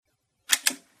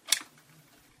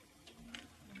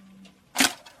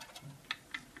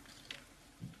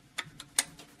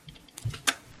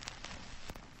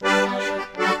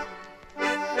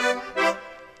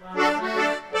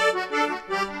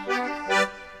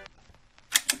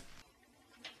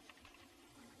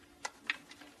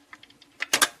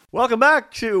Welcome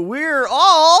back to We're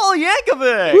All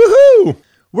Yankovic. Woohoo!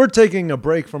 We're taking a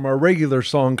break from our regular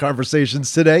song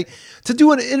conversations today to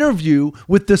do an interview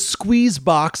with the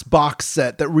Squeezebox box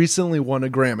set that recently won a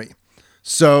Grammy.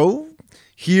 So,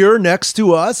 here next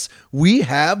to us, we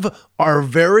have our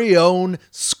very own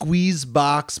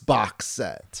Squeezebox box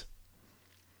set.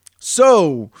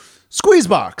 So,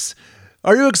 Squeezebox,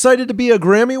 are you excited to be a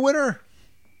Grammy winner?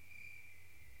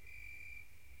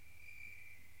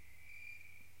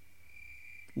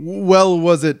 Well,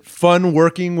 was it fun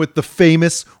working with the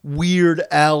famous Weird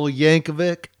Al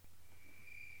Yankovic?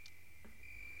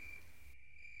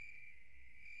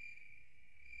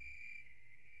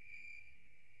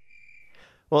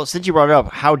 Well, since you brought it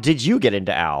up, how did you get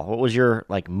into Al? What was your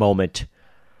moment?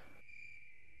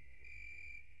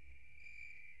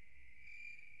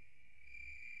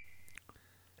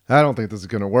 I don't think this is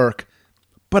going to work,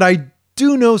 but I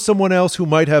do know someone else who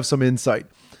might have some insight.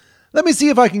 Let me see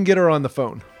if I can get her on the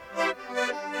phone.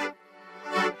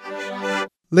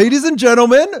 Ladies and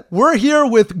gentlemen, we're here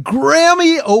with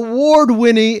Grammy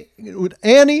Award-winning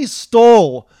Annie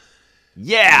Stoll.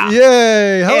 Yeah.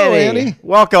 Yay. Hello, Annie.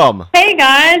 Welcome. Hey,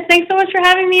 guys. Thanks so much for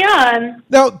having me on.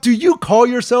 Now, do you call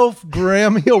yourself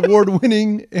Grammy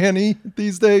Award-winning Annie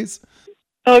these days?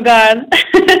 Oh, God.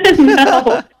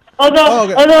 No.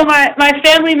 Although my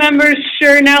family members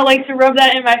sure now like to rub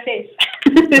that in my face.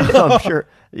 I'm sure.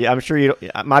 Yeah, I'm sure you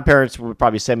don't. My parents would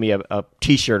probably send me a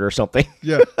T-shirt or something.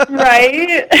 Yeah.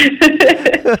 Right?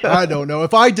 I don't know.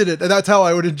 If I did it, that's how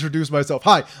I would introduce myself.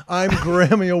 Hi, I'm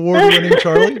Grammy Award-winning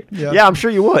Charlie. Yeah, I'm sure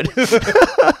you would.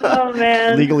 Oh,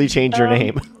 man. Legally change your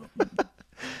name.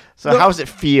 So how does it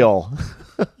feel?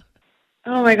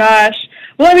 Oh, my gosh.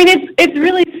 Well, I mean, it's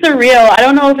really surreal. I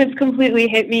don't know if it's completely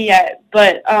hit me yet,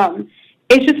 but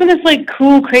it's just been this,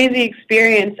 cool, crazy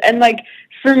experience. And,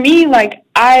 for me,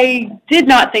 I did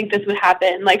not think this would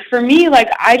happen. For me,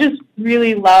 I just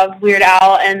really love Weird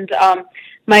Al, and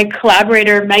my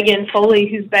collaborator, Megan Foley,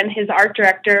 who's been his art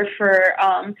director for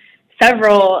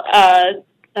several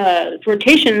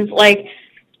rotations,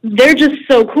 they're just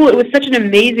so cool. It was such an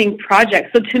amazing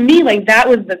project. So to me, that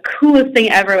was the coolest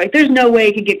thing ever. There's no way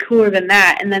it could get cooler than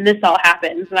that. And then this all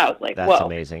happens, and I was like, that's whoa.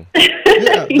 amazing.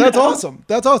 Yeah, that's awesome.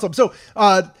 That's awesome. So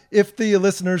if the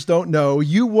listeners don't know,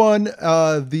 you won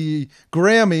the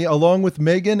Grammy along with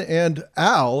Megan and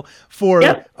Al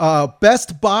for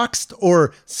Best Boxed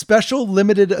or Special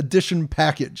Limited Edition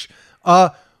Package.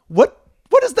 What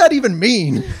does that even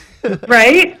mean?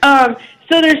 Right?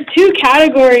 So there's two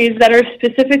categories that are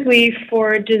specifically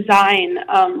for design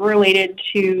related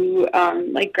to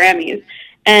Grammys.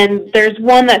 And there's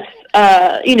one that's,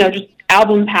 just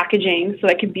album packaging. So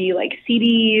that could be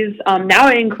CDs. Now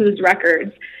it includes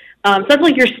records. So that's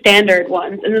your standard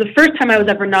ones. And the first time I was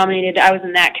ever nominated, I was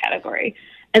in that category.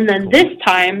 And then this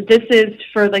time, this is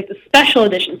for the special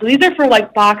edition. So these are for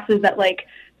boxes that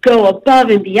go above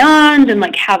and beyond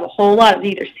and have a whole lot of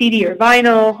either CD or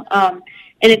vinyl.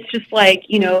 And it's just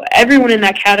everyone in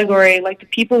that category, the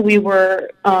people we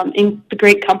were in the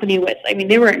great company with, I mean,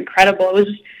 they were incredible. It was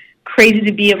just crazy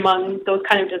to be among those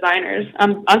kind of designers.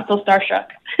 I'm still starstruck.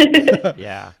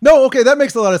 Yeah. No, okay, that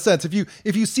makes a lot of sense. If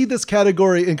you see this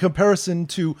category in comparison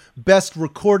to best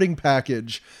recording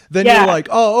package, then you're like,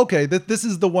 oh, okay, this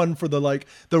is the one for the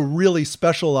the really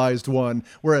specialized one,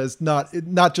 whereas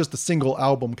not just a single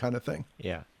album kind of thing.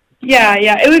 Yeah.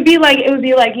 Yeah. It would be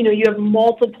you have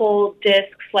multiple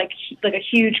discs, a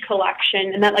huge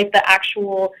collection, and that the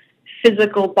actual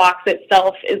physical box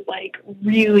itself is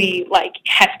really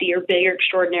hefty or big or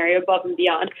extraordinary, above and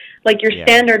beyond. Your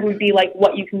standard would be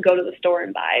what you can go to the store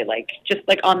and buy, just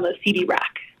on the CD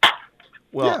rack.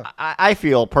 Well, I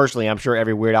feel personally, I'm sure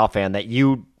every Weird Al fan, that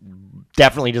you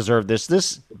definitely deserve this.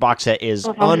 This box set is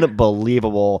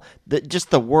unbelievable. Just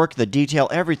the work, the detail,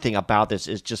 everything about this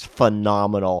is just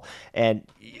phenomenal. And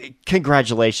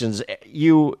congratulations.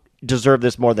 You deserve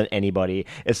this more than anybody,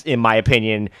 it's, in my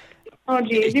opinion. Oh,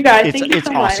 geez, you guys, thank you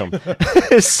so awesome. much.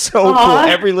 It's so cool.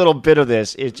 Every little bit of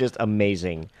this is just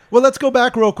amazing. Well, let's go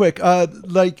back real quick.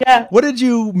 What did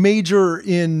you major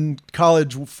in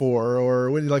college for,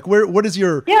 or what is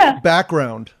your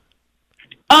background?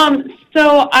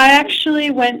 So I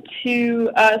actually went to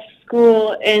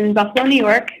school in Buffalo, New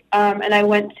York, and I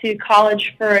went to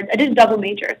college I did a double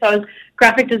major. So I was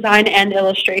graphic design and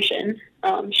illustration.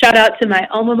 Shout out to my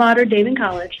alma mater, Damon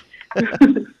College.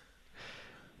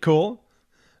 Cool.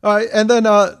 And then,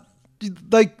 how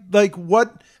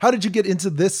did you get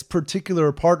into this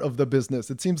particular part of the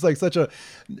business? It seems like such a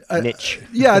niche.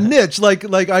 Yeah, a niche.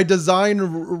 I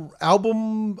design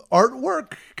album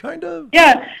artwork, kind of.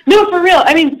 Yeah. No, for real.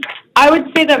 I mean, I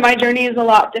would say that my journey is a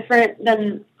lot different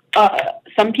than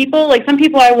some people. Like some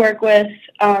people I work with,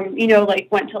 you know, like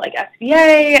went to like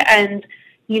SVA and,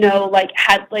 you know, like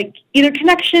had like either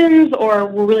connections or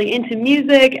were really into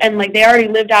music, and like they already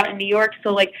lived out in New York,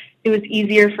 so like it was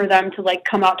easier for them to like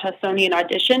come out to Sony and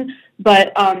audition.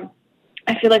 But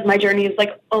I feel like my journey is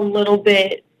like a little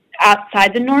bit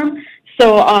outside the norm.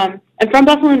 So I'm from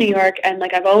Buffalo, New York, and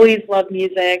like I've always loved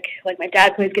music. Like my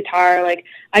dad plays guitar. Like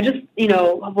I just, you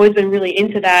know, I've always been really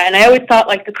into that. And I always thought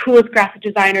like the coolest graphic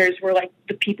designers were like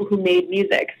the people who made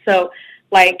music. So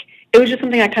like it was just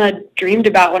something I kind of dreamed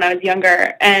about when I was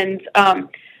younger. And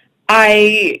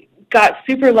I got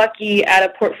super lucky at a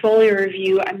portfolio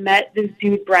review. I met this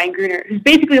dude, Brian Gruner, who's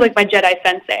basically like my Jedi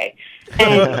sensei.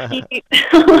 And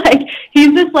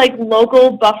he's this like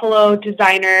local Buffalo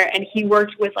designer, and he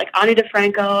worked with like Ani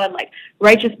DeFranco and like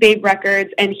Righteous Babe Records,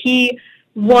 and he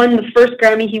won the first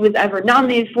Grammy he was ever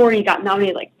nominated for, and he got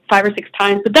nominated like 5 or 6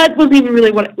 times. But that wasn't even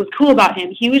really what was cool about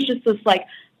him. He was just this like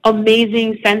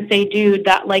amazing sensei dude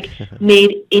that like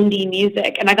made indie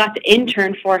music, and I got to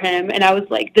intern for him, and I was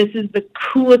like, this is the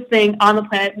coolest thing on the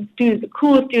planet. This dude is the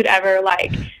coolest dude ever.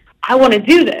 Like, I want to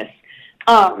do this.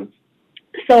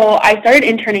 So I started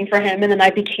interning for him, and then I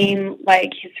became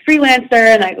like his freelancer,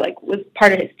 and I like was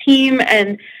part of his team.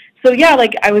 And so yeah,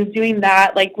 like I was doing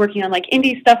that, like working on like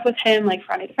indie stuff with him, like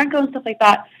for Ani DeFranco and stuff like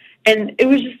that. And it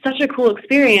was just such a cool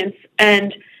experience.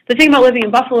 And the thing about living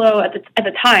in Buffalo at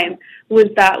the time was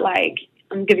that, like,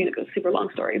 I'm giving a super long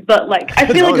story, but like I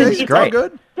feel like it's great.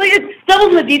 Like it's doubles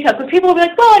in the details. But people will be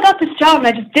like, "Well, I got this job and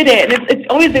I just did it," and it's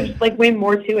always there's like way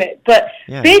more to it. But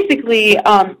basically,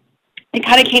 it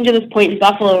kind of came to this point in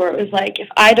Buffalo where it was like, if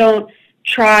I don't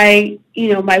try,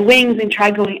 you know, my wings and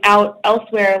try going out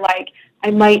elsewhere, like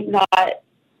I might not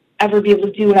ever be able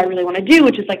to do what I really want to do,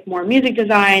 which is like more music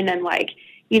design and like,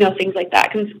 you know, things like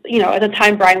that. Because, you know, at the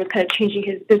time, Brian was kind of changing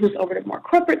his business over to more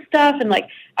corporate stuff, and like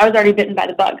I was already bitten by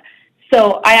the bug.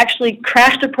 So I actually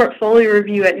crashed a portfolio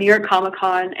review at New York Comic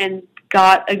Con and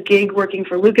got a gig working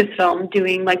for Lucasfilm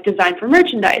doing like design for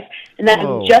merchandise, and that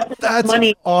was just enough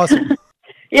money. Awesome.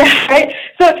 Yeah, right.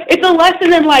 So it's a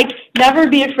lesson in like never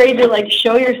be afraid to like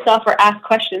show your stuff or ask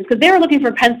questions, because they were looking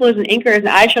for pencilers and inkers, and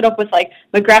I showed up with like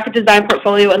my graphic design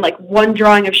portfolio and like one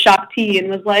drawing of Shock T, and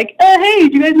was like, "Hey,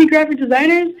 do you guys need graphic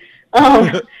designers?"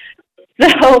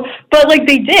 So, but like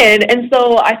they did, and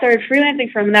so I started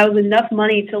freelancing for them, and that was enough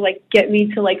money to like get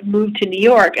me to like move to New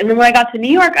York. And then when I got to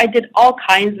New York, I did all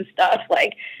kinds of stuff,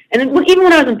 like, and then even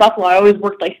when I was in Buffalo, I always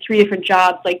worked like 3 different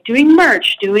jobs, like doing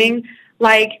merch, doing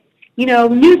like, you know,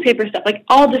 newspaper stuff, like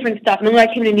all different stuff. And then when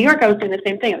I came to New York, I was doing the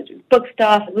same thing. I was doing book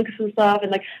stuff and Lucasfilm stuff,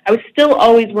 and like I was still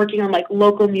always working on like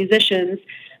local musicians.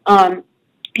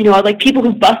 You know, like people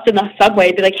who bust in the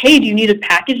subway, be like, "Hey, do you need a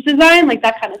package design?" Like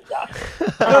that kind of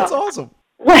stuff. That's awesome.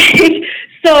 Like,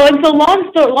 so long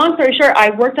story short, I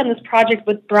worked on this project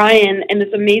with Brian and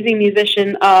this amazing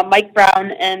musician, Mike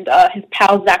Brown, and his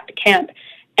pal, Zach DeCamp,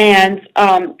 and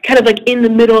kind of like in the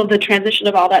middle of the transition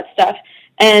of all that stuff.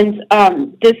 And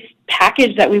this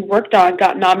package that we worked on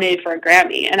got nominated for a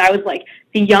Grammy, and I was like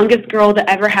the youngest girl to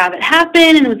ever have it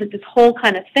happen, and it was like this whole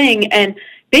kind of thing. And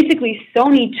basically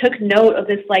Sony took note of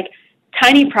this like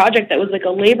tiny project that was like a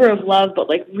labor of love, but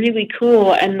like really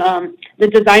cool. And the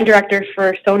design director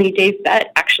for Sony, Dave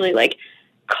Bett, actually like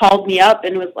called me up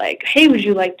and was like, "Hey, would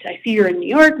you like to, I see you're in New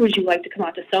York, would you like to come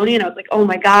out to Sony?" And I was like, "Oh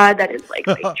my God, that is like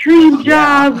my dream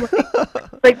job."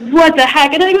 Like, what the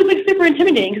heck? And I think it was like super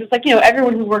intimidating, because it's like, you know,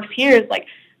 everyone who works here is like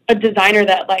a designer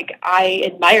that like I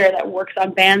admire, that works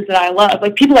on bands that I love.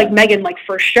 Like people like Megan, like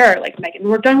for sure, like Megan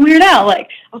worked on Weird Al. Like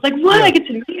I was like, what? I get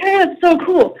to meet her? That's so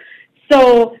cool.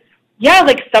 So yeah,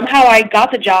 like somehow I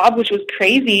got the job, which was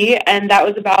crazy, and that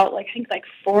was about like I think like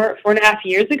 4.5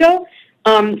 years ago.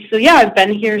 So yeah, I've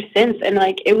been here since, and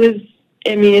like it was,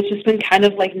 I mean, it's just been kind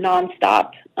of like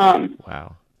nonstop.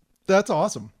 Wow, that's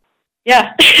awesome.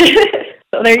 Yeah.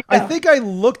 So there you go. I think I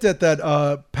looked at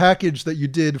that package that you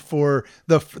did for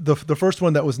the first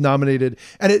one that was nominated,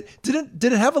 and it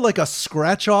did it have like a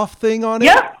scratch off thing on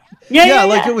it? Yeah.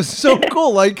 Like it was so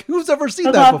cool. Like who's ever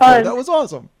seen that before? Fun. That was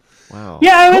awesome. Wow.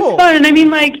 Yeah, it was fun. And I mean,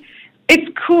 like,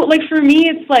 it's cool. Like, for me,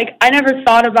 it's like, I never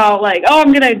thought about, like, oh,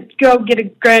 I'm going to go get a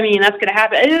Grammy and that's going to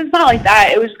happen. It's not like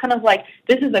that. It was kind of like,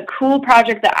 this is a cool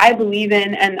project that I believe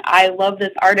in, and I love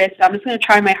this artist. I'm just going to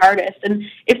try my hardest. And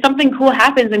if something cool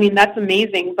happens, I mean, that's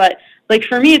amazing. But, like,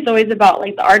 for me, it's always about,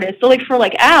 like, the artist. So, like, for,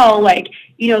 like, Al, like,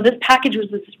 you know, this package was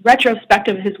this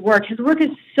retrospective of his work. His work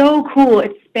is so cool.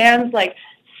 It spans, like,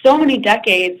 so many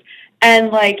decades. And,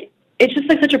 like, it's just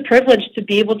like such a privilege to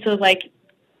be able to like,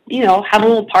 you know, have a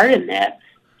little part in it.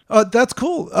 That's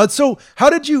cool. So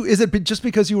how did you, is it just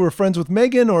because you were friends with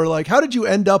Megan, or like, how did you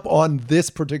end up on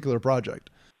this particular project?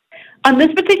 On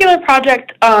this particular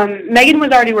project, Megan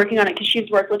was already working on it because she's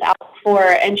worked with Al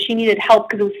before, and she needed help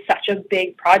because it was such a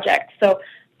big project. So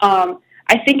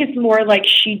I think it's more like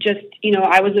she just,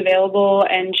 I was available,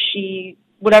 and she,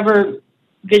 whatever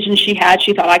vision she had,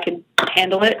 she thought I could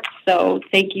handle it. So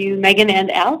thank you, Megan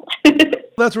and Al.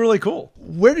 That's really cool.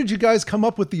 Where did you guys come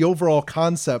up with the overall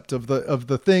concept of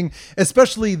the thing,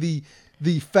 especially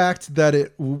the fact that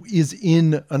it is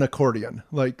in an accordion?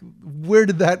 Like, where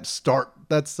did that start?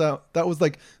 That was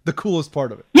like the coolest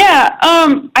part of it. Yeah,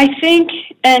 I think,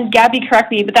 and Gabby,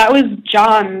 correct me, but that was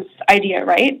John's idea,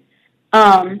 right?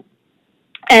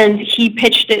 And he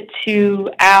pitched it to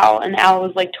Al, and Al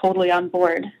was like totally on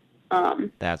board.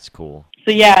 That's cool.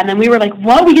 So yeah, and then we were like,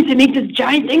 "What? We get to make this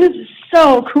giant thing? This is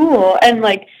so cool!" And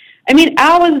like, I mean,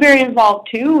 Al was very involved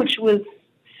too, which was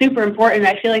super important.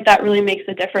 I feel like that really makes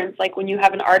a difference. Like when you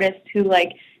have an artist who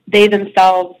like they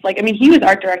themselves, like, I mean, he was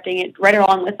art directing it right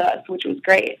along with us, which was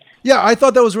great. Yeah, I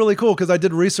thought that was really cool because I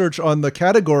did research on the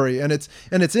category, and it's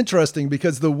interesting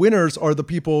because the winners are the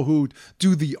people who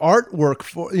do the artwork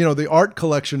for, the art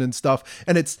collection and stuff,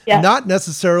 and it's not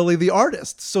necessarily the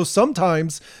artist. So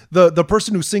sometimes the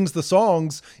person who sings the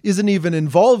songs isn't even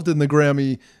involved in the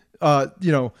Grammy,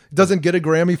 doesn't get a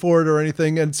Grammy for it or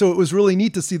anything. And so it was really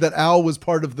neat to see that Al was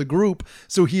part of the group.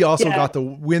 So he also got to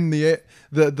win the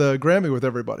Grammy with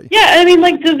everybody. Yeah, I mean,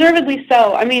 like, deservedly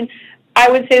so. I mean, I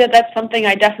would say that that's something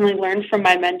I definitely learned from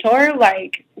my mentor.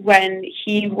 Like, when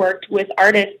he worked with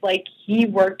artists, like, he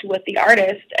worked with the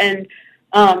artist and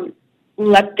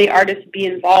let the artist be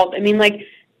involved. I mean, like,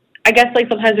 I guess, like,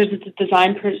 sometimes there's this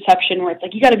design perception where it's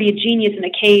like, you got to be a genius in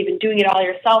a cave and doing it all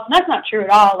yourself. And that's not true at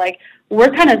all. Like,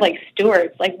 we're kind of like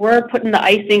stewards. Like, we're putting the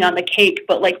icing on the cake.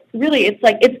 But, like, really, it's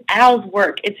like, it's Al's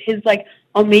work. It's his, like,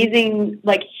 amazing,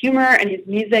 like, humor and his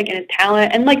music and his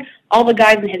talent and, like, all the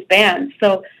guys in his band.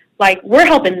 So, like, we're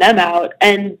helping them out,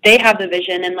 and they have the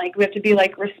vision, and, like, we have to be,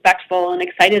 like, respectful and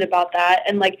excited about that.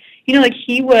 And, like, like,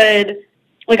 he would,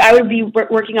 like, I would be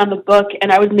working on the book,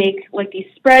 and I would make, like, these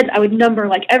spreads. I would number,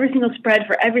 like, every single spread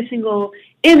for every single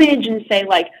image and say,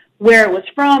 like, where it was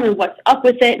from and what's up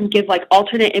with it and give, like,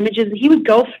 alternate images. And he would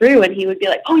go through, and he would be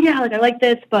like, oh, yeah, like, I like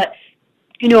this, but,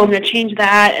 I'm going to change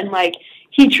that. And, like,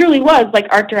 he truly was, like,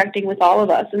 art directing with all of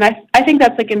us. And I think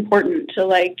that's, like, important to,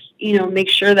 like, make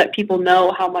sure that people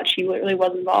know how much he really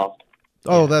was involved.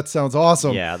 Oh, that sounds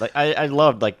awesome. Yeah, like, I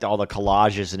loved, like, all the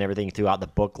collages and everything throughout the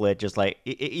booklet. Just, like,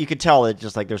 you could tell that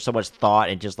just, like, there's so much thought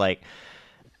and just, like,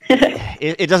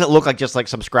 it doesn't look like just, like,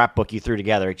 some scrapbook you threw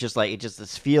together. It's just, like,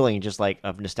 this feeling just, like,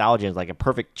 of nostalgia and, like, a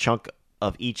perfect chunk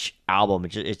of each album.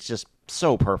 It's just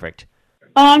so perfect.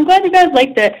 I'm glad you guys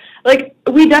liked it. Like,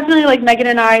 we definitely, like, Megan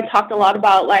and I talked a lot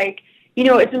about, like,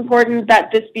 it's important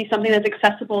that this be something that's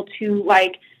accessible to,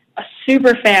 like, a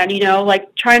super fan,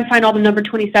 like, try and find all the number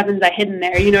 27s I hid in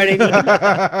there, you know what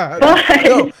I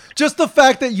mean? No, just the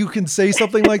fact that you can say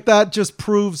something like that just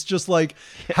proves just, like,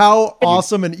 how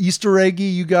awesome and Easter eggy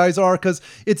you guys are, because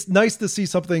it's nice to see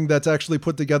something that's actually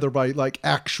put together by, like,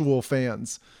 actual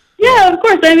fans. Yeah, of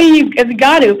course. I mean, you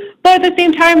got to. But at the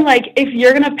same time, like, if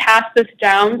you're going to pass this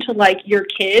down to, like, your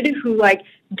kid who, like,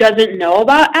 doesn't know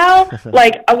about Al,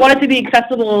 like, I want it to be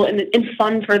accessible and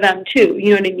fun for them, too.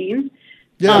 You know what I mean?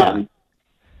 Yeah.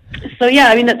 So, yeah,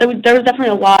 I mean, there was definitely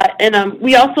a lot. And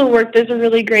we also there's a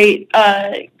really great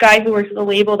guy who works at the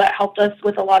label that helped us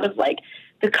with a lot of, like,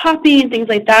 the copy and things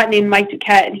like that named Mike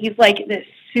Duquette. And he's, like, this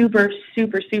super,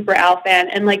 super, super Al fan.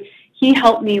 And, like, he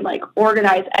helped me, like,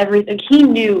 organize everything. He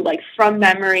knew, like, from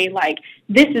memory, like,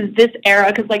 this is this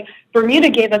era. Because, like,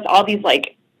 Bermuda gave us all these,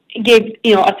 like, gave,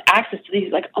 us access to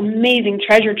these, like, amazing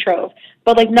treasure trove.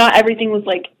 But, like, not everything was,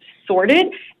 like, sorted.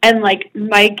 And, like,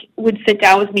 Mike would sit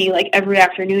down with me, like, every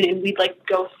afternoon, and we'd, like,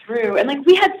 go through. And, like,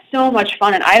 we had so much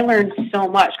fun, and I learned so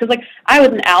much. Because, like, I was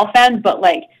an Al fan, but,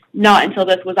 like, not until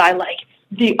this was I, like,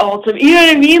 the ultimate, you know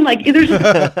what I mean? Like, there's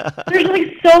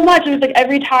like so much. It was like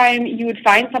every time you would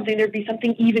find something, there'd be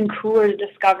something even cooler to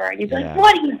discover, and you'd be like,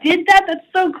 "What? He did that? That's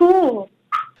so cool."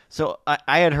 So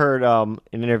I had heard an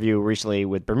interview recently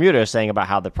with Bermuda saying about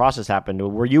how the process happened.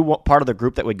 Were you part of the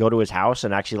group that would go to his house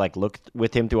and actually, like, look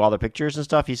with him through all the pictures and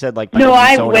stuff? He said, like, no,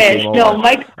 I wish. No,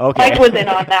 Mike was in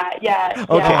on that. Yeah,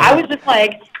 okay. Yeah. I was just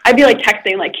like, I'd be like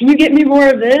texting, like, "Can you get me more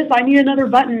of this? I need another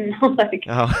button." Like,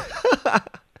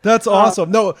 That's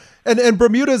awesome. No, and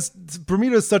Bermuda's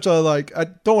such a, like, I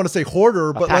don't want to say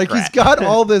hoarder, but, like, he's got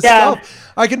all this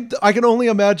stuff. I can only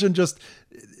imagine just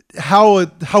how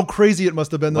crazy it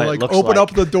must have been to, like, open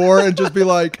up the door and just be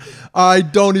like, I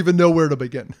don't even know where to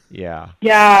begin. Yeah.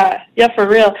 Yeah, for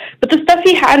real. But the stuff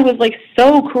he had was, like,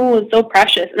 so cool and so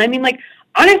precious. And I mean, like,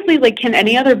 honestly, like, can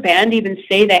any other band even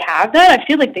say they have that? I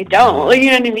feel like they don't. Like,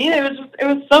 you know what I mean? It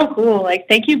was so cool. Like,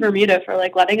 thank you, Bermuda, for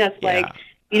like letting us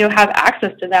have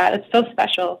access to that. It's so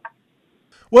special.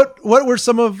 What were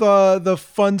some of the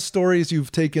fun stories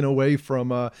you've taken away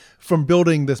from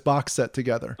building this box set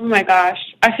together? Oh my gosh,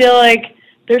 I feel like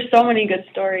there's so many good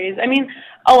stories. I mean,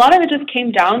 a lot of it just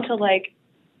came down to like,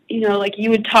 like you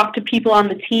would talk to people on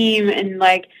the team and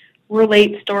like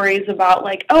relate stories about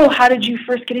like, oh, how did you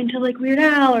first get into like Weird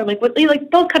Al, or like what,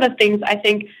 like those kind of things. I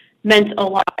think meant a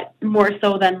lot more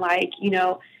so than like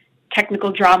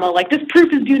technical drama. Like, this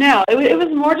proof is due now. It was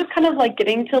more just kind of like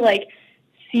getting to like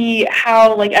see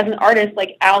how, like, as an artist,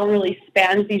 like Al really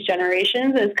spans these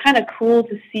generations. And it's kind of cool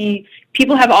to see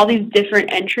people have all these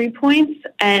different entry points,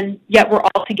 and yet we're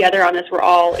all together on this. We're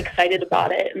all excited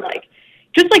about it, and like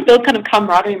just like those kind of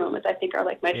camaraderie moments, I think, are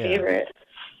like my favorite.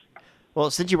 Well,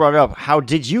 since you brought it up, how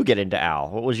did you get into Al?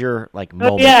 What was your like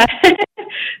moment?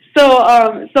 So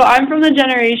I'm from the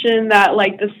generation that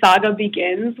like the saga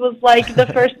begins was like the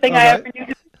first thing I ever knew.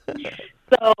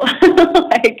 So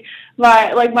like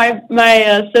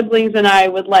my siblings and I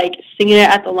would like sing it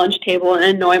at the lunch table and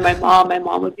annoy my mom. My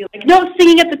mom would be like, "No,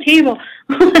 singing at the table."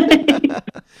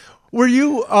 Were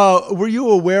you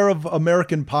aware of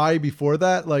American Pie before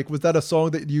that? Like, was that a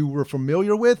song that you were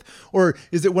familiar with, or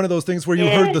is it one of those things where you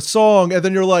heard the song and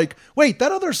then you're like, "Wait,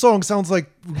 that other song sounds like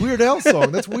Weird Al's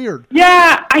song. That's weird."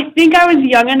 Yeah, I think I was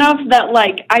young enough that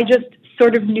like I just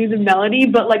sort of knew the melody,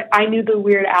 but like I knew the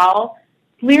Weird Al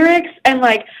lyrics, and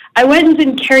like I went and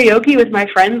did karaoke with my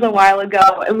friends a while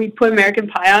ago, and we put American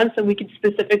Pie on so we could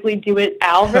specifically do it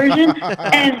Al version.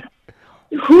 And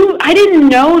I didn't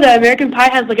know that American Pie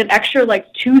has like an extra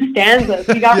like 2 stanzas.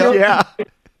 We got you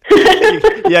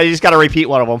just got to repeat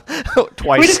one of them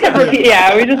twice. We just got to repeat.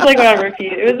 Yeah, we just like got to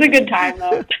repeat. It was a good time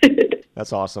though.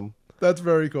 That's awesome. That's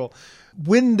very cool.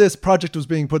 When this project was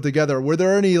being put together, were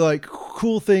there any like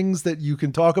cool things that you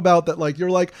can talk about that like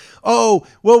you're like, oh,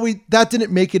 well, that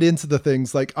didn't make it into the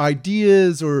things, like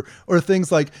ideas or things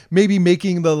like maybe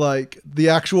making the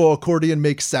actual accordion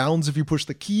make sounds if you push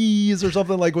the keys or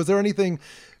something? Like, was there anything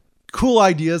cool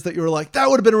ideas that you were like, that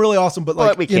would have been really awesome, but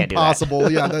like impossible?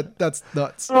 Yeah, that's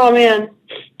nuts. Oh man.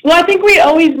 Well, I think we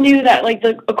always knew that like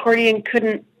the accordion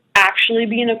couldn't actually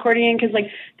be an accordion, because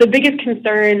like the biggest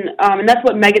concern, and that's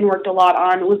what Megan worked a lot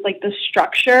on, was like the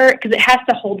structure, because it has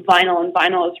to hold vinyl, and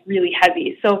vinyl is really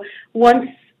heavy. So once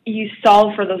you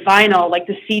solve for the vinyl, like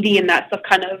the CD and that stuff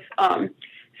kind of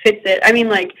fits it. I mean,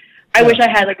 like I wish I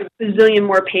had like a bazillion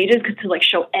more pages to like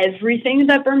show everything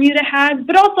that Bermuda had,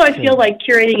 but also I feel like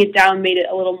curating it down made it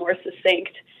a little more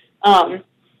succinct.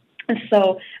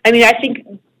 So I mean, I think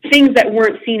things that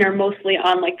weren't seen are mostly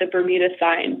on like the Bermuda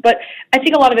sign, but I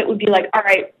think a lot of it would be like, all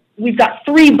right, we've got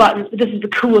 3 buttons, but this is the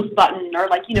coolest button, or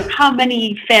like, how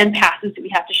many fan passes do we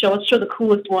have to show? Let's show the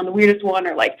coolest one, the weirdest one,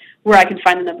 or like where I can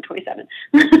find the number 27.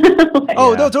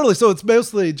 No, totally. So it's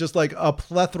mostly just like a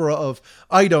plethora of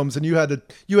items, and you had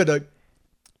to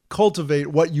cultivate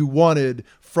what you wanted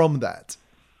from that.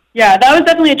 Yeah, that was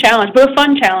definitely a challenge, but a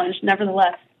fun challenge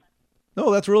nevertheless. Oh,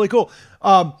 that's really cool.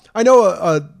 I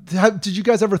know, did you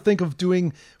guys ever think of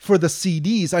doing for the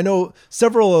CDs? I know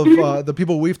several of the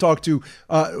people we've talked to,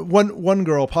 one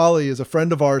girl, Polly, is a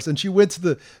friend of ours, and she went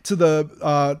to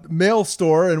the mail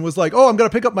store and was like, oh, I'm going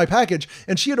to pick up my package.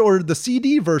 And she had ordered the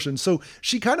CD version. So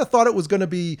she kind of thought it was going to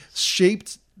be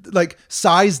shaped like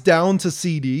sized down to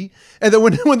CD, and then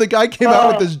when the guy came out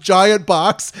with this giant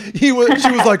box, she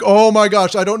was like, "Oh my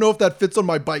gosh, I don't know if that fits on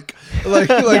my bike." Like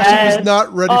yes. She was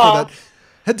not ready for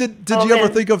that. Did you ever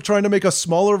think of trying to make a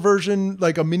smaller version,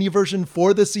 like a mini version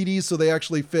for the CDs, so they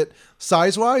actually fit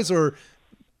size wise? Or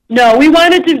no, we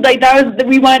wanted to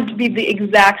we wanted to be the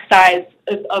exact size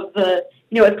of the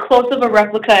as close of a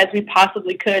replica as we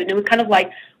possibly could, and it was kind of like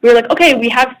we were like, okay, we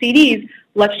have CDs.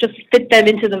 Let's just fit them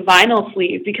into the vinyl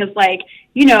sleeve, because like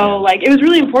it was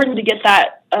really important to get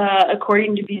that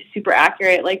accordion to be super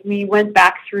accurate. Like we went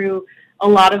back through a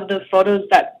lot of the photos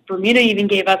that Bermuda even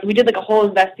gave us. We did like a whole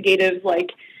investigative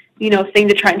thing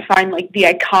to try and find like the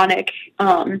iconic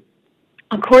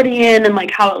accordion and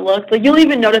like how it looks. Like you'll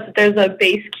even notice that there's a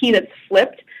bass key that's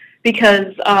flipped,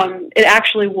 because it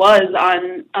actually was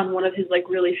on one of his like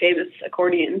really famous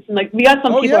accordions. And like we got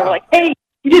some people who were like, hey,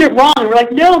 you did it wrong. And we're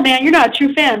like, no, man, you're not a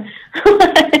true fan.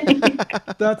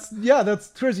 That's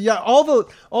crazy. Yeah, all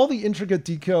the intricate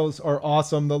details are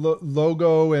awesome. The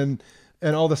logo and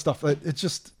all the stuff. It's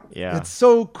just it's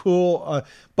so cool.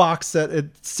 Box set.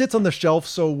 It sits on the shelf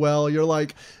so well. You're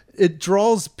like, it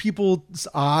draws people's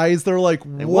eyes. They're like,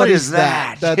 what is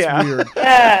that? That's weird.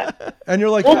 Yeah. And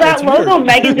you're like, well, that logo,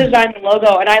 Megan designed the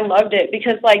logo, and I loved it,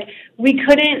 because like we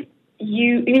couldn't.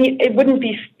 it wouldn't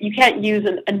be, you can't use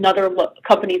another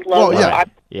company's logo.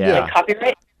 Like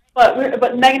copyright.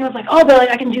 But Megan was like, oh, but like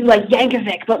I can do like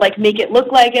Yankovic, but like make it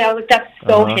look like it. I was like, that's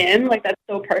so him, like that's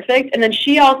so perfect. And then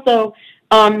she also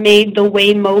made the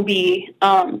Way Moby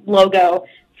logo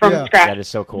from scratch. That is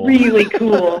so cool. Really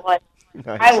cool. Like,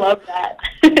 nice. I love that.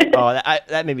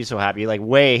 That made me so happy. Like,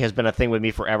 Way has been a thing with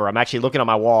me forever. I'm actually looking on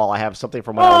my wall. I have something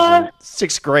from when I was in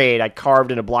 6th grade. I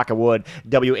carved in a block of wood,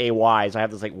 W-A-Y. So I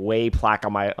have this like Way plaque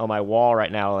on my wall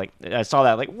right now. Like, I saw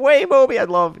that, like, Way Moby. I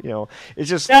love, it's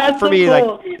just for me,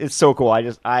 cool. Like, it's so cool.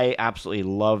 I absolutely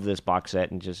love this box set,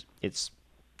 and just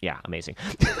amazing.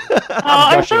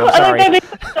 I'm sorry. Like, that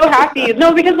makes me so happy.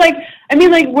 No, because like, I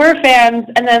mean, like, we're fans,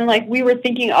 and then like we were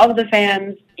thinking of the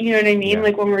fans, you know what I mean? Yeah.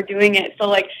 Like when we're doing it. So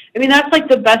like, I mean, that's like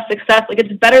the best success. Like,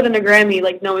 it's better than a Grammy,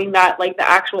 like knowing that like the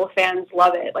actual fans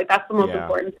love it. Like, that's the most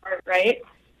important part, right?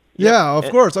 Yeah, of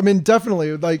course. I mean,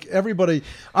 definitely. Like, everybody,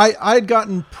 I'd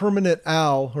gotten Permanent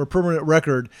Al or Permanent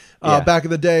Record back in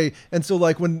the day, and so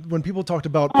like when people talked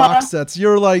about box sets,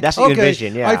 you're like, that's okay,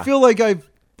 vision, I feel like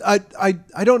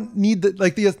I don't need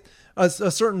a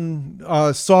certain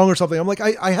song or something. I'm like,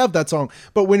 I have that song.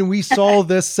 But when we saw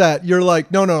this set, you're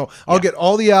like, no, I'll get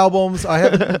all the albums.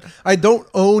 I don't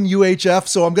own UHF,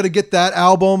 so I'm gonna get that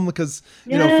album because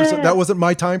that wasn't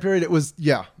my time period. It was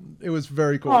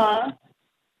very cool. Aww.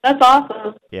 That's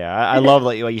awesome. Yeah, I love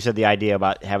what you said, the idea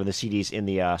about having the CDs in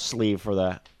the sleeve for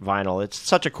the vinyl. It's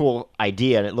such a cool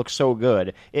idea, and it looks so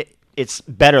good. It's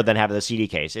better than having the CD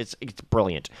case. It's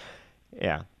brilliant.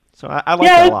 Yeah. So I like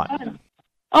that a lot. Fun.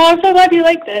 Oh, I'm so glad you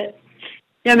liked it.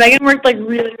 Yeah, Megan worked like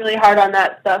really, really hard on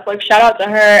that stuff. Like, shout out to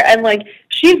her, and like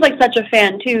she's like such a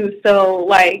fan too. So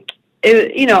like,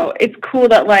 it's cool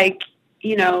that like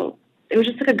it was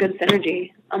just like a good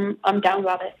synergy. I'm down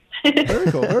about it.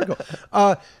 Very cool, very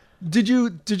cool. Did you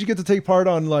get to take part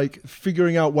on like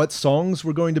figuring out what songs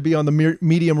were going to be on the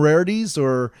medium rarities,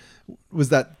 or was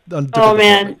that? Oh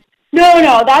man.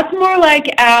 No, that's more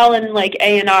like Al and like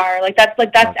A&R. Like that's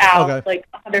Al, like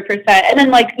 100%. And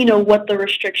then like what the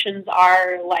restrictions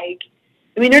are. Like,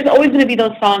 I mean, there's always going to be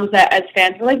those songs that as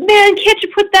fans we're like, man, can't you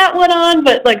put that one on?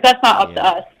 But like that's not up to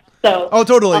us. So. Oh,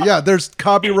 totally. Yeah, there's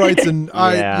copyrights and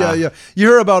You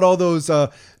hear about all those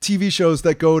TV shows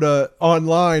that go to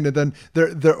online and then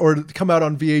they're or come out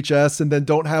on VHS and then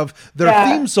don't have their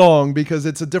theme song because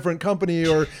it's a different company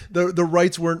or the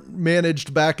rights weren't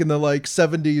managed back in the like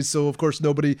 70s. So of course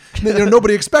nobody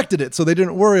expected it, so they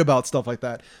didn't worry about stuff like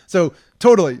that. So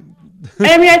totally.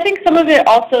 I mean, I think some of it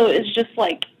also is just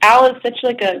like Al is such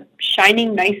like a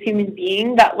shining, nice human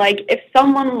being that like if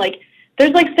someone like.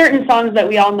 There's like certain songs that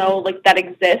we all know like that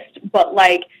exist, but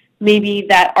like maybe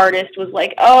that artist was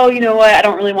like, oh, you know what, I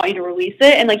don't really want you to release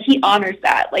it, and like he honors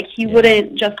that. Like he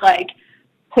wouldn't just like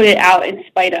put it out in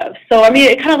spite of. So I mean,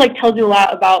 it kind of like tells you a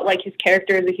lot about like his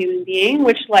character as a human being,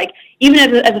 which like even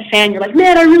as a fan, you're like,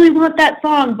 man, I really want that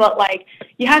song, but like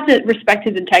you have to respect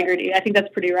his integrity. I think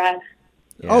that's pretty rad.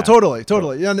 Yeah. Oh,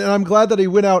 totally. And I'm glad that he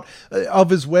went out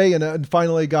of his way and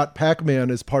finally got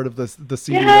Pac-Man as part of the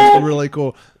CD. Yeah. That's really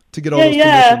cool. To get all those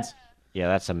permissions. Yeah,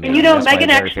 that's amazing. And that's Megan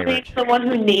actually is the one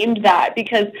who named that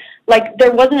because like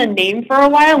there wasn't a name for a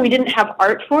while. We didn't have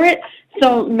art for it.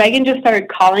 So Megan just started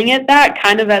calling it that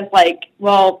kind of as like,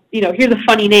 well, here's a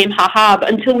funny name, haha, but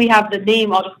until we have the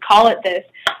name, I'll just call it this.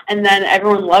 And then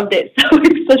everyone loved it.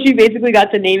 So she basically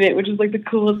got to name it, which is like the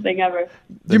coolest thing ever.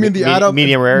 Do you mean the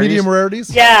medium rarities? Medium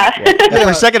rarities? Yeah. For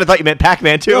a second, I thought you meant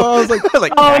Pac-Man too. No, I was like,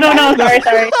 oh, no,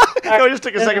 sorry. No, it just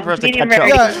took a second for us to catch up.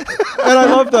 Yeah, and I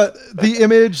love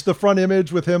the front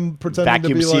image with him pretending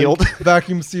to be like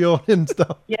vacuum sealed and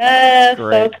stuff. Yes,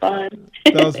 so fun.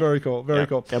 That was very cool. Very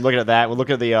cool. I'm looking at that. We're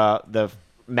looking at the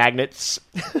magnets,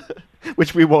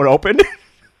 which we won't open.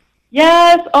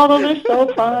 Yes, those are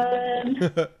so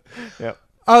fun. Yep.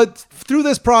 Through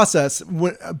this process,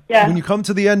 when you come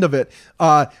to the end of it,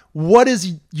 what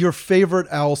is your favorite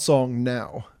Al song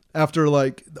now? After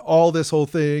like all this whole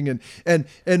thing, and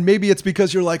maybe it's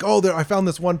because you're like, I found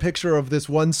this one picture of this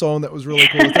one song that was really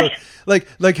cool. So,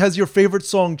 like, has your favorite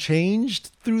song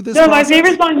changed through this? No, process? My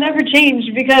favorite song never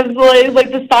changed because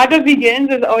like the Saga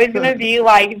Begins is always gonna be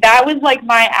like that was like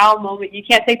my Al moment. You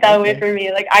can't take that away from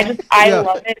me. Like I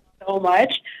love it so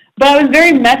much. But I was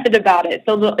very method about it.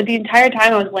 So the entire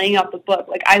time I was laying out the book,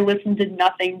 like I listened to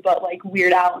nothing but like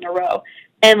Weird Al in a row,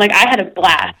 and like I had a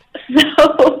blast.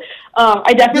 So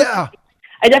I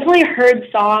definitely heard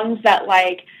songs that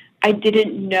like I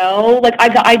didn't know. Like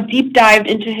I deep dived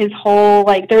into his whole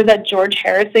like there was that George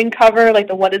Harrison cover, like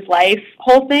the What Is Life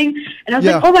whole thing, and I was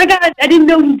like, oh my god, I didn't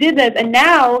know he did this. And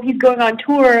now he's going on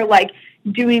tour, like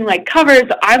doing like covers.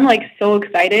 I'm like so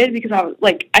excited because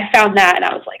I found that and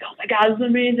I was like, oh my God, this is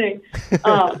amazing.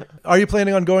 Are you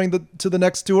planning on going to the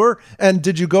next tour? And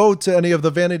did you go to any of the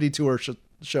Vanity Tour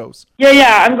shows?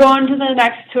 Yeah, I'm going to the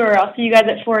next tour. I'll see you guys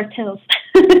at Forest Hills.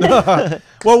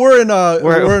 Well, we're in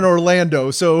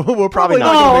Orlando, so we're probably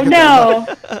not going to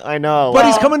make it I know. But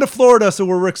he's coming to Florida, so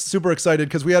we're super excited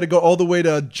because we had to go all the way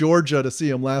to Georgia to see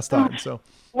him last time. So.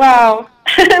 Wow.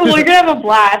 Well, you're gonna have a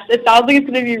blast. It sounds like it's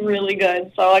gonna be really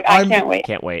good. So I can't wait.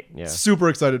 Can't wait. Yeah. Super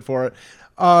excited for it.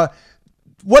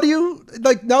 What do you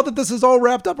like now that this is all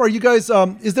wrapped up? Are you guys?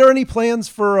 Is there any plans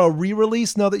for a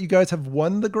re-release now that you guys have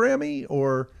won the Grammy?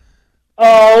 Or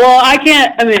oh well, I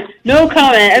can't. I mean, no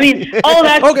comment. I mean, all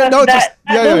that okay, stuff.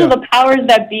 no, Those are the powers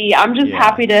that be. I'm just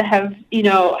happy to have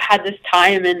had this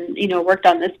time and worked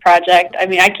on this project. I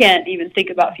mean, I can't even think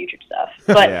about future stuff.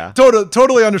 But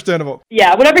totally understandable.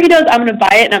 Yeah, whatever he does, I'm gonna buy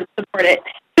it and I'm gonna support it.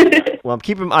 Well,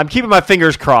 I'm keeping my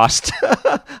fingers crossed.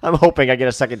 I'm hoping I get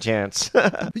a second chance.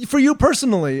 For you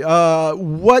personally,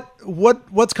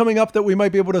 what's coming up that we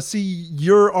might be able to see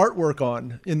your artwork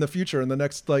on in the future in the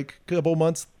next couple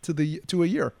months to a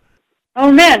year?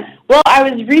 Oh man! Well, I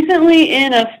was recently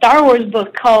in a Star Wars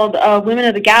book called Women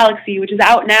of the Galaxy, which is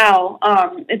out now.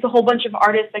 It's a whole bunch of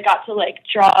artists that got to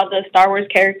draw the Star Wars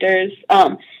characters,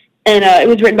 and it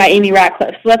was written by Amy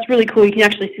Ratcliffe. So that's really cool. You can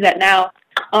actually see that now.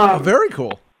 Very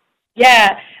cool.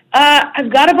 Yeah. I've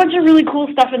got a bunch of really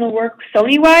cool stuff in the works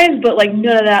Sony-wise, but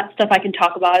none of that stuff I can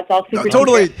talk about. It's all super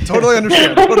totally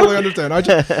understand. Totally understand. I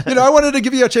just, I wanted to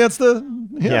give you a chance to.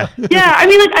 Yeah. Yeah. I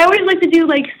mean, I always like to do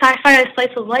sci-fi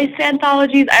slice of life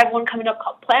anthologies. I have one coming up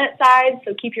called Planet Side,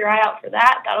 so keep your eye out for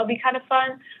that. That'll be kind of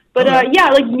fun. But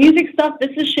music stuff.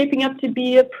 This is shaping up to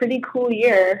be a pretty cool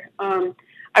year.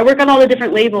 I work on all the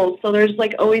different labels, so there's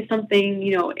always something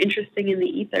interesting in the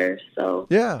ether. So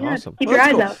yeah, awesome. Keep your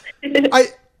eyes out.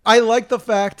 I like the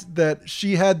fact that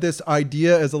she had this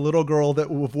idea as a little girl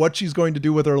of what she's going to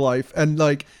do with her life, and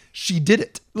she did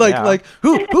it.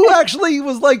 Who actually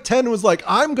was 10 was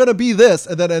I'm gonna be this,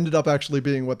 and then ended up actually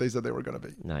being what they said they were gonna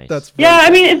be. Nice. I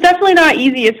mean, it's definitely not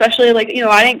easy, especially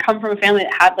I didn't come from a family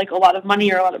that had a lot of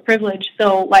money or a lot of privilege,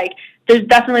 so there's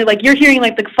definitely you're hearing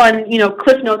the fun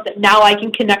cliff notes that now I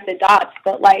can connect the dots,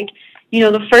 but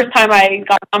the first time I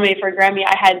got nominated for a Grammy,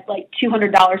 I had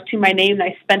 $200 to my name, and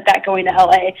I spent that going to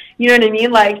LA. You know what I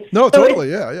mean? No, so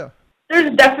totally, yeah.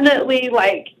 There's definitely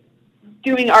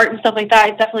doing art and stuff like that.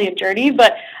 It's definitely a journey,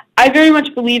 but I very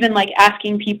much believe in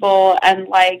asking people and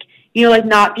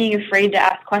not being afraid to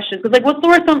ask questions. Because what's the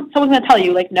worst someone's gonna tell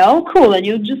you? No, cool, then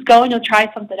you'll just go and you'll try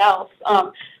something else.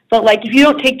 But if you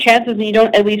don't take chances and you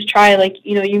don't at least try,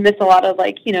 you miss a lot of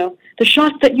the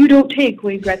shots that you don't take,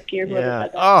 Wayne Gretzky or whoever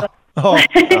said that.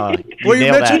 Well,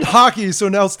 you mentioned hockey, so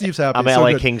now Steve's happy. I'm an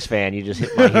LA Kings fan. You just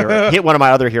hit my hero, hit one of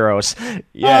my other heroes.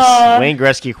 Yes, Wayne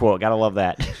Gretzky quote. Gotta love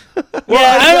that.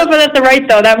 I don't know if that's the right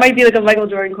though. That might be a Michael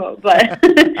Jordan quote, but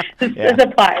it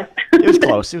applies. It was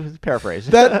close. It was a paraphrase.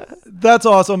 That's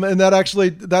awesome, and that actually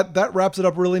that wraps it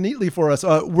up really neatly for us.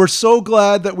 We're so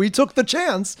glad that we took the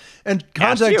chance and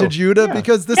contacted you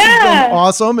because this has been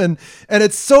awesome, and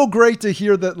it's so great to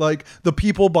hear that the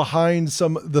people behind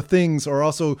some of the things are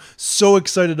also so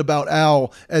excited about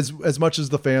Al as much as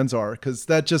the fans are, because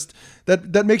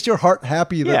that makes your heart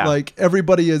happy that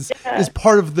everybody is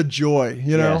part of the joy,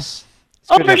 Yes.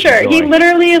 Oh, for sure. He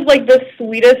literally is the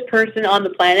sweetest person on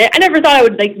the planet. I never thought I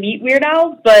would meet Weird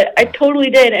Al, but I totally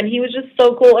did, and he was just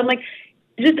so cool. And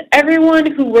just everyone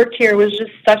who worked here was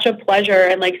just such a pleasure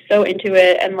and so into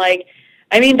it. And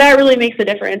I mean, that really makes a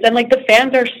difference. And the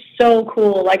fans are so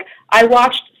cool. I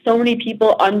watched so many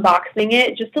people unboxing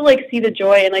it just to see the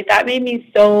joy, and that made me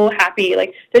so happy.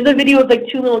 There's a video of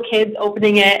two little kids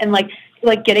opening it and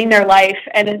getting their life,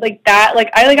 and it's that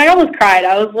I almost cried.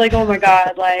 I was oh my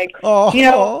God,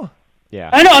 yeah.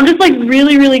 I know, I'm just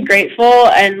really, really grateful,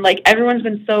 and everyone's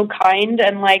been so kind,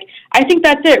 and I think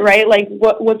that's it, right?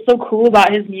 What's so cool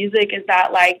about his music is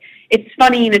that it's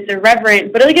funny and it's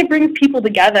irreverent, but it brings people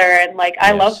together, and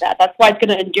I love that. That's why it's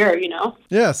gonna endure,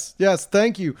 Yes.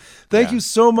 Thank you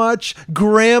so much,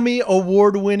 Grammy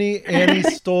award-winning Annie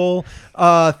Stoll.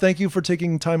 Thank you for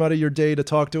taking time out of your day to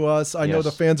talk to us. I know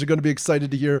the fans are going to be excited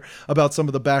to hear about some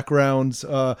of the backgrounds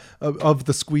of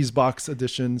the Squeezebox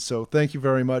edition. So thank you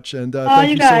very much, and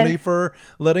thank you, Sony, for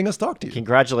letting us talk to you.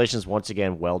 Congratulations once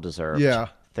again, well deserved. Yeah,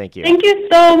 thank you. Thank you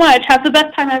so much. Have the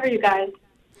best time ever, you guys.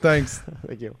 Thanks.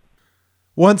 Thank you.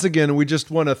 Once again, we just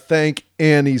want to thank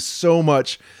Annie so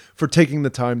much for taking the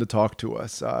time to talk to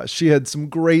us. She had some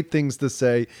great things to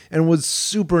say and was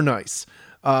super nice.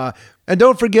 And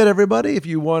don't forget, everybody, if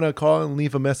you want to call and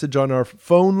leave a message on our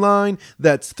phone line,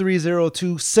 that's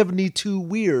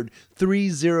 302-72-WEIRD,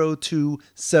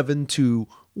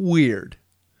 302-72-WEIRD.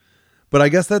 But I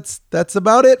guess that's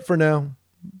about it for now.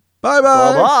 Bye-bye.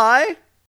 Bye-bye.